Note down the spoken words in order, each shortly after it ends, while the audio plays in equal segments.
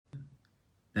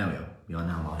There we are. We are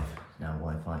now live. Now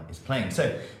Wi-Fi is playing. So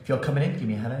if you're coming in, give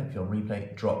me a hello. If you're on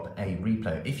replay, drop a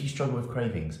replay. If you struggle with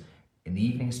cravings, in the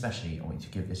evening especially, I want you to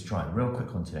give this a try. Real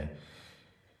quick one today.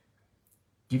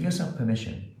 Give yourself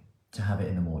permission to have it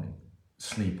in the morning.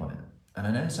 Sleep on it. And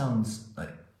I know it sounds like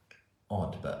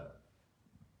odd,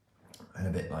 and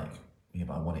a bit like, yeah,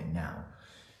 but I want it now.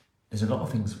 There's a lot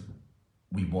of things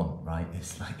we want, right?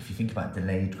 It's like, if you think about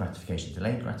delayed gratification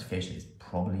is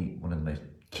probably one of the most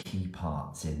key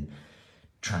parts in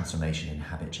transformation and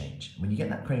habit change. When you get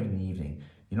that craving in the evening,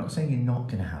 you're not saying you're not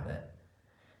going to have it,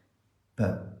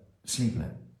 but sleep on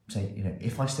it. Say,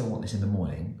 if I still want this in the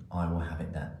morning, I will have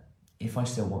it then. If I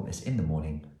still want this in the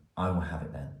morning, I will have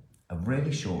it then. A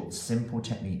really short, simple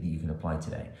technique that you can apply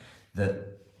today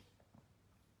that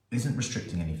isn't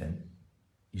restricting anything.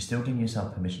 You're still giving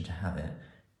yourself permission to have it.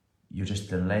 You're just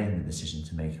delaying the decision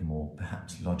to make a more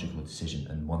perhaps logical decision,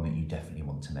 and one that you definitely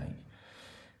want to make.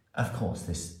 Of course,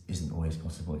 this isn't always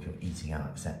possible if you're eating out,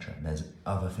 etc. There's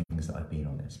other things that I've been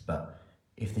on this, but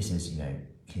if this is,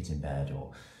 kids in bed,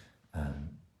 or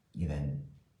you then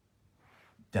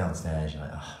downstairs, you're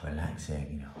like,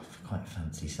 relaxing, quite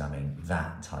fancy something,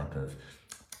 that type of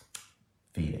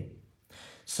feeling.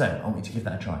 So I want you to give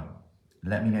that a try.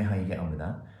 Let me know how you get on with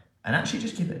that. And actually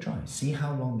just give it a try. See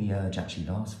how long the urge actually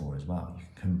lasts for as well. You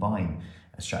can combine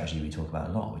a strategy we talk about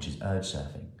a lot, which is urge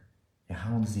surfing.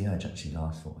 How long does the urge actually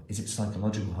last for? Is it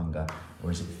psychological hunger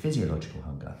or is it physiological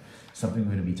hunger? Something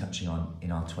we're going to be touching on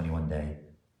in our 21-day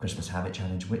Christmas Habit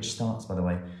Challenge, which starts, by the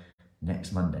way,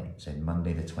 next Monday. So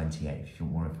Monday the 28th. If you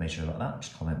want more information about that,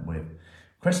 just comment with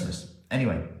Christmas.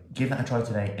 Anyway, give that a try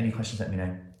today. Any questions, let me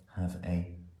know. Have an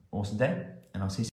awesome day, and I'll see you soon.